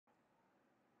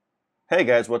Hey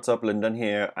guys, what's up? Lyndon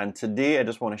here, and today I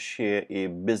just want to share a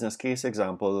business case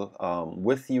example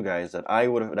with you guys that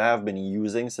that I have been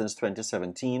using since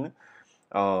 2017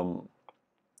 um,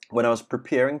 when I was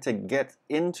preparing to get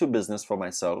into business for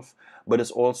myself. But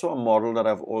it's also a model that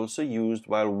I've also used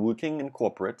while working in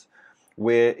corporate,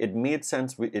 where it made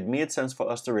sense. It made sense for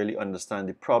us to really understand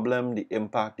the problem, the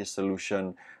impact, the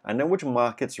solution, and then which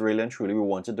markets really and truly we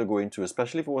wanted to go into,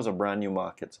 especially if it was a brand new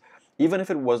market. Even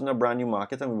if it wasn't a brand new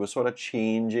market and we were sort of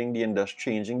changing the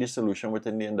industry, changing the solution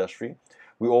within the industry,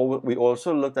 we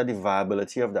also looked at the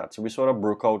viability of that. So we sort of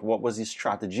broke out what was the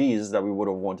strategies that we would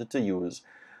have wanted to use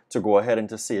to go ahead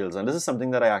into sales. And this is something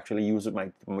that I actually use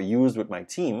with my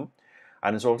team,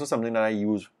 and it's also something that I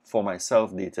use for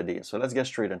myself day to day. So let's get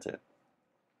straight into it.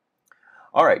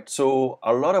 All right, so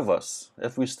a lot of us,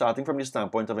 if we're starting from the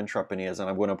standpoint of entrepreneurs, and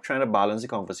I'm going to try to balance the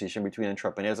conversation between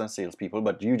entrepreneurs and salespeople,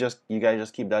 but you guys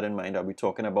just keep that in mind that we're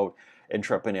talking about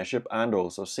entrepreneurship and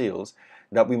also sales,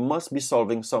 that we must be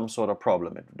solving some sort of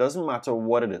problem. It doesn't matter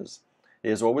what it is.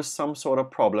 There's always some sort of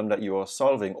problem that you are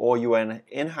solving or you are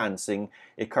enhancing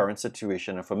a current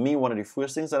situation. And for me, one of the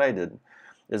first things that I did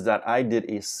is that I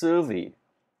did a survey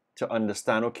to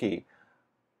understand, okay,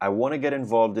 I want to get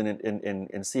involved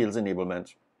in sales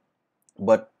enablement,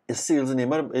 but is sales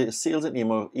enablement,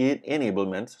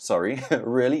 sorry,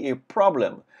 really a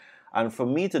problem? And for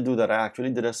me to do that, I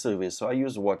actually did a survey. So I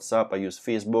used WhatsApp, I used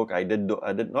Facebook. I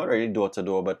did not really door to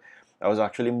door, but I was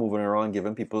actually moving around,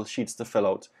 giving people sheets to fill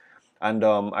out. And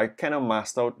I kind of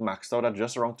maxed out at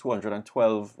just around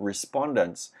 212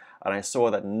 respondents. And I saw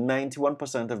that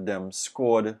 91% of them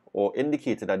scored or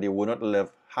indicated that they were not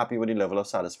happy with the level of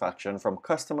satisfaction from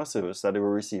customer service that they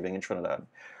were receiving in Trinidad.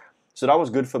 So that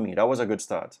was good for me. That was a good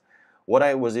start. What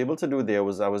I was able to do there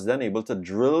was I was then able to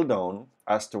drill down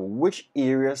as to which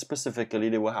area specifically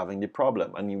they were having the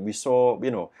problem. And we saw,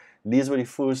 these were the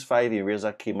first 5 areas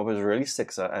that came up. It was really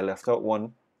six. I left out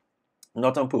one,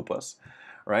 not on purpose,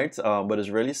 right? But it's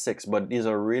really six. But these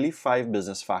are really 5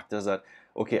 business factors that,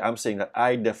 okay, I'm saying that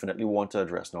I definitely want to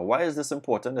address. Now, why is this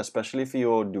important, especially if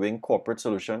you're doing corporate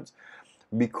solutions?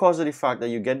 Because of the fact that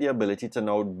you get the ability to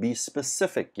now be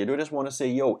specific. You don't just want to say,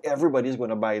 yo, everybody's going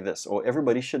to buy this or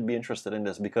everybody should be interested in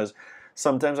this. Because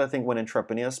sometimes I think when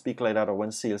entrepreneurs speak like that or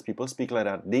when salespeople speak like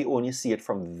that, they only see it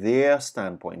from their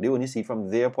standpoint. They only see it from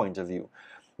their point of view.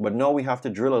 But now we have to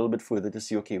drill a little bit further to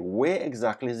see, okay, where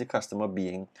exactly is the customer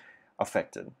being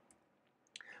affected?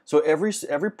 So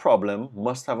every problem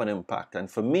must have an impact.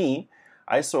 And for me,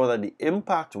 I saw that the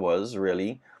impact was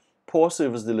really poor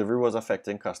service delivery was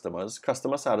affecting customers.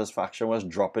 Customer satisfaction was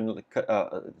dropping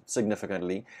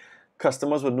significantly.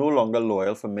 Customers were no longer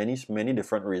loyal for many, many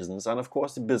different reasons. And of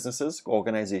course, the businesses,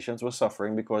 organizations were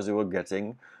suffering because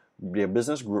their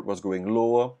business growth was going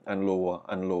lower and lower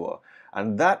and lower.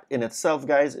 And that in itself,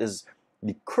 guys, is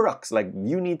the crux. Like,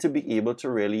 you need to be able to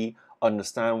really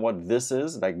understand what this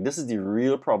is. Like, this is the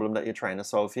real problem that you're trying to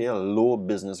solve here, low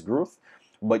business growth,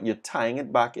 but you're tying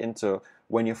it back into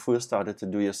when you first started to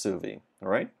do your survey, all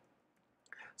right?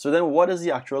 So then what is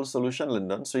the actual solution,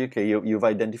 Lyndon? So okay, you've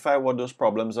identified what those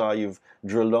problems are. You've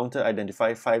drilled down to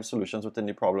identify 5 solutions within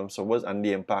the problem. And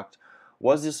the impact.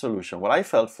 What's the solution? Well, I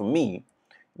felt for me,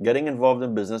 getting involved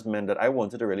in business meant that I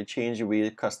wanted to really change the way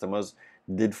customers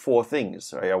did 4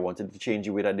 things. Right? I wanted to change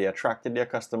the way that they attracted their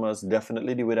customers,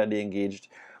 definitely the way that they engaged,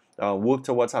 work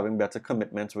towards having better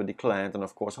commitments with the client, and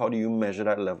of course, how do you measure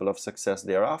that level of success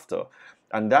thereafter?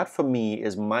 And that for me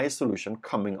is my solution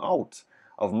coming out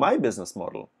of my business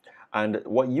model. And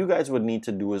what you guys would need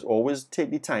to do is always take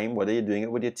the time, whether you're doing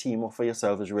it with your team or for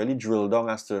yourself, is really drill down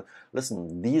as to,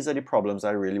 listen, these are the problems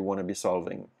I really want to be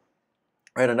solving.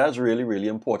 Right? And that's really, really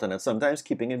important. And sometimes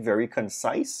keeping it very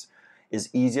concise is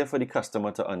easier for the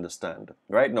customer to understand.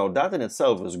 Right? Now, that in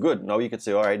itself is good. Now you could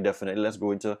say, all right, definitely, let's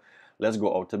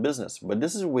go out to business. But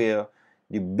this is where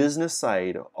the business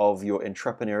side of your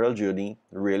entrepreneurial journey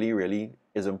really, really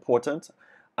is important.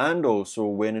 And also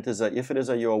when if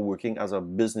you're working as a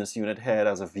business unit head,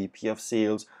 as a VP of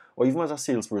sales, or even as a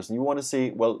salesperson, you want to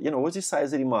say, well, what's the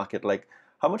size of the market? Like,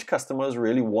 how much customers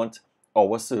really want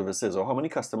our services, or how many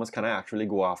customers can I actually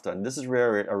go after? And this is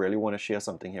where I really want to share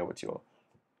something here with you.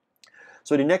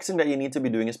 So the next thing that you need to be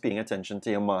doing is paying attention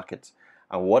to your market.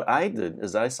 And what I did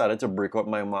is I started to break out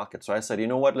my market. So I said, you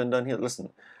know what, Lyndon, here, listen,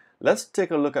 let's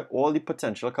take a look at all the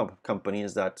potential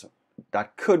companies that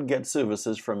could get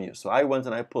services from you. So I went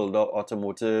and I pulled out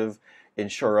automotive,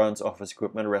 insurance, office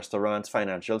equipment, restaurants,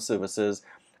 financial services,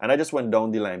 and I just went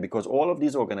down the line because all of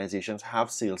these organizations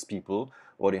have salespeople,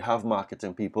 or they have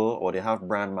marketing people, or they have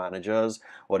brand managers,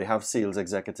 or they have sales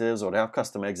executives, or they have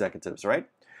customer executives, right?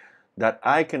 That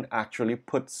I can actually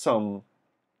put some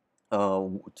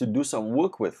to do some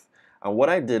work with. And what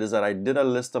I did is that I did a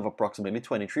list of approximately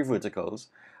 23 verticals,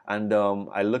 and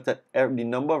I looked at the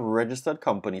number of registered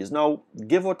companies. Now,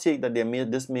 give or take that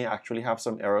this may actually have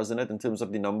some errors in it in terms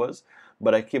of the numbers,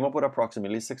 but I came up with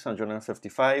approximately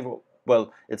 655.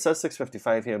 Well, it says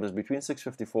 655 here, but it's between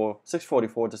 644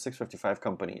 to 655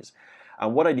 companies.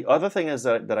 And the other thing is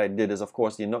that I did is, of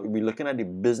course, we're looking at the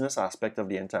business aspect of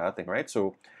the entire thing, right?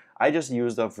 So I just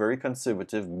used a very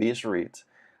conservative base rate,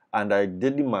 and I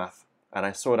did the math, and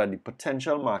I saw that the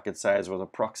potential market size was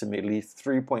approximately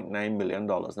 $3.9 million.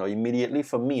 Now, immediately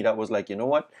for me, that was like, you know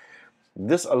what?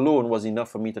 This alone was enough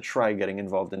for me to try getting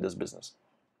involved in this business,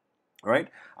 right?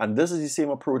 And this is the same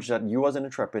approach that you as an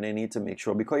entrepreneur need to make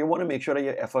sure, because you want to make sure that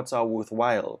your efforts are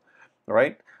worthwhile,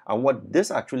 right? And what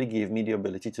this actually gave me the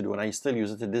ability to do, and I still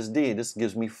use it to this day, this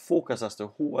gives me focus as to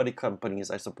who are the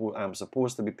companies I'm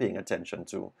supposed to be paying attention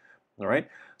to, all right?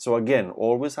 So again,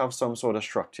 always have some sort of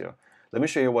structure. Let me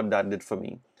show you what that did for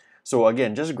me. So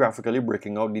again, just graphically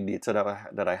breaking out the data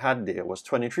that I had there was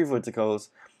 23 verticals,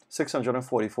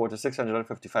 644 to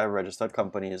 655 registered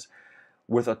companies,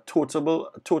 with a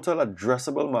total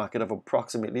addressable market of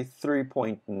approximately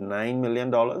 $3.9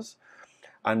 million.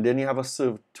 And then you have a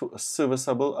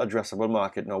serviceable addressable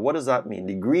market. Now, what does that mean?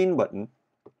 The green button,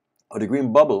 or the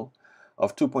green bubble,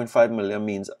 of 2.5 million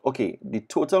means, okay, the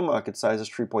total market size is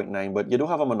 3.9, but you don't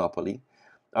have a monopoly.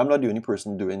 I'm not the only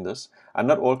person doing this, and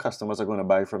not all customers are going to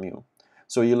buy from you.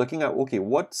 So you're looking at, okay,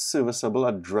 what serviceable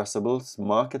addressable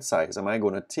market size am I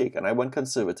going to take? And I went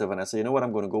conservative, and I said, you know what,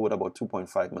 I'm going to go with about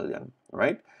 2.5 million,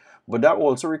 right? But that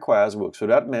also requires work. So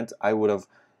that meant I would have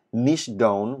niched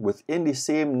down within the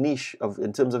same niche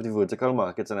in terms of the vertical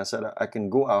markets, and I said I can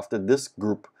go after this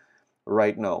group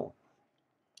right now.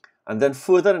 And then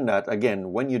further than that,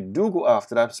 again, when you do go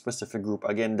after that specific group,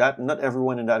 again, that not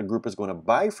everyone in that group is going to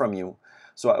buy from you.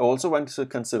 So I also went to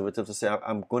conservative to say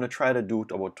I'm going to try to do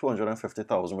about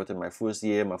 250,000 within my first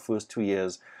year, my first 2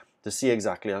 years, to see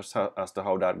exactly as to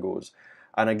how that goes.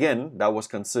 And again, that was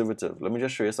conservative. Let me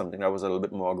just show you something that was a little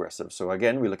bit more aggressive. So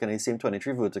again, we're looking at the same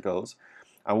 23 verticals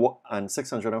and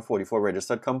 644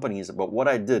 registered companies. But what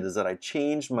I did is that I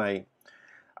changed my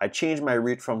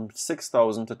rate from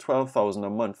 6,000 to 12,000 a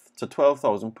month to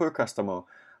 12,000 per customer,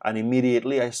 and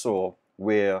immediately I saw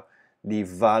where the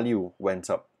value went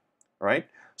up, right?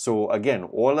 So again,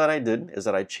 all that I did is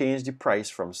that I changed the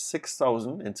price from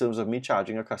 6,000 in terms of me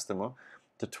charging a customer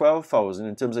to 12,000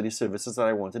 in terms of the services that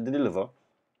I wanted to deliver,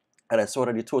 and I saw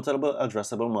that the total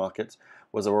addressable market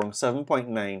was around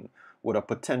 7.9 with a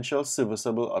potential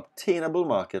serviceable obtainable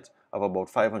market of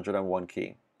about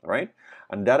 501k. Right?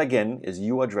 And that again is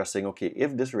you addressing, okay,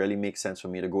 if this really makes sense for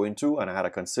me to go into, and I had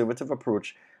a conservative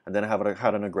approach, and then I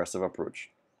had an aggressive approach.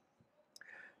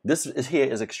 This here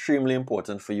is extremely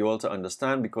important for you all to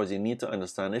understand, because you need to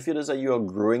understand if it is that you are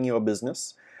growing your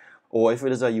business, or if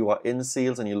it is that you are in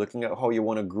sales and you're looking at how you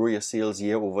want to grow your sales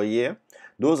year over year.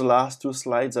 Those last two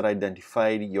slides that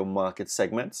identified your market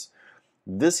segments,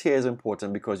 this here is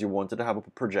important because you wanted to have a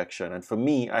projection. And for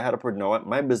me,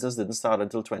 my business didn't start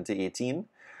until 2018.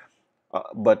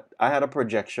 But I had a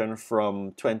projection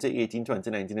from 2018,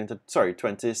 2019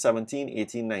 2017,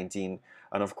 18, 19.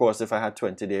 And of course, if I had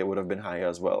 20 there, it would have been higher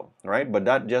as well, right? But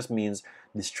that just means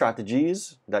the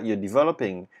strategies that you're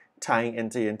developing tying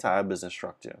into your entire business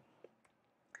structure.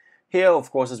 Here, of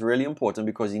course, is really important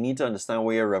because you need to understand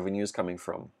where your revenue is coming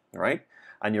from, right?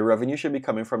 And your revenue should be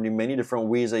coming from the many different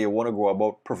ways that you want to go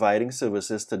about providing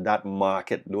services to that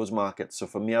market, those markets. So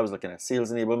for me, I was looking at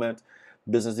sales enablement,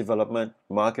 business development.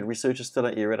 Market research is still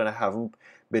an area that I haven't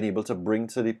been able to bring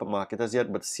to the market as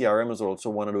yet, but CRM is also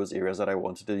one of those areas that I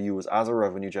wanted to use as a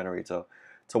revenue generator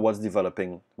towards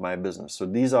developing my business. So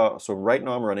right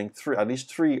now I'm running at least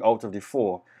three out of the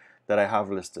 4 that I have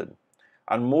listed.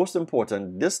 And most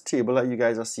important, this table that you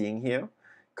guys are seeing here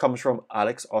comes from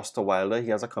Alex Osterwilder.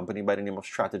 He has a company by the name of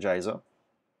Strategizer.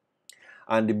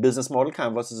 And the business model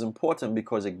canvas is important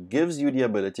because it gives you the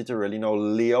ability to really now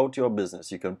lay out your business.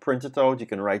 You can print it out, you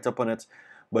can write up on it,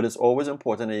 but it's always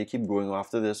important that you keep going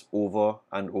after this over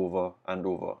and over and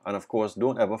over. And of course,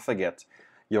 don't ever forget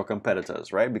your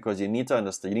competitors, right? Because you need to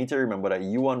understand, you need to remember that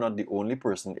you are not the only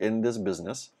person in this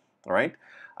business, right?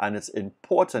 And it's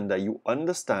important that you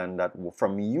understand that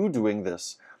from you doing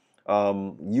this,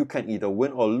 you can either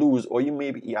win or lose, or you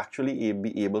may be actually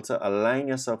be able to align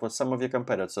yourself with some of your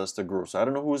competitors to grow. So I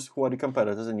don't know who are the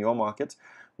competitors in your market,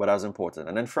 but that's important.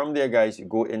 And then from there, guys, you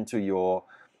go into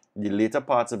the later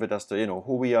parts of it as to,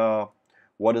 who we are,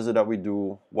 what is it that we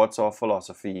do, what's our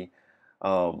philosophy,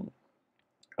 and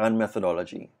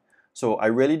methodology. So I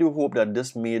really do hope that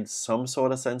this made some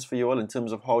sort of sense for you all in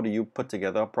terms of how do you put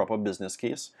together a proper business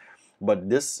case. But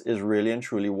this is really and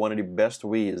truly one of the best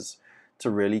ways to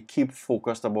really keep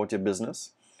focused about your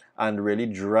business and really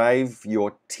drive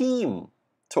your team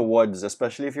towards,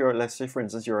 especially if you're, let's say for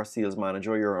instance, you're a sales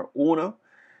manager, you're an owner,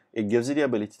 it gives you the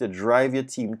ability to drive your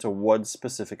team towards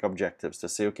specific objectives, to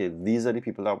say, okay, these are the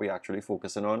people that we're actually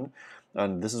focusing on,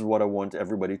 and this is what I want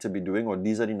everybody to be doing, or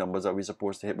these are the numbers that we're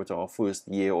supposed to hit within our first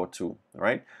year or two,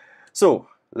 right? So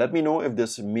let me know if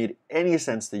this made any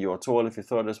sense to you at all. If you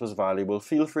thought this was valuable,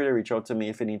 feel free to reach out to me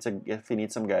if you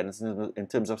need some guidance in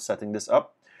terms of setting this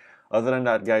up. Other than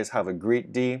that, guys, have a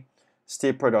great day.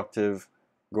 Stay productive.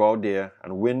 Go out there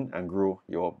and win and grow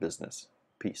your business.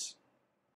 Peace.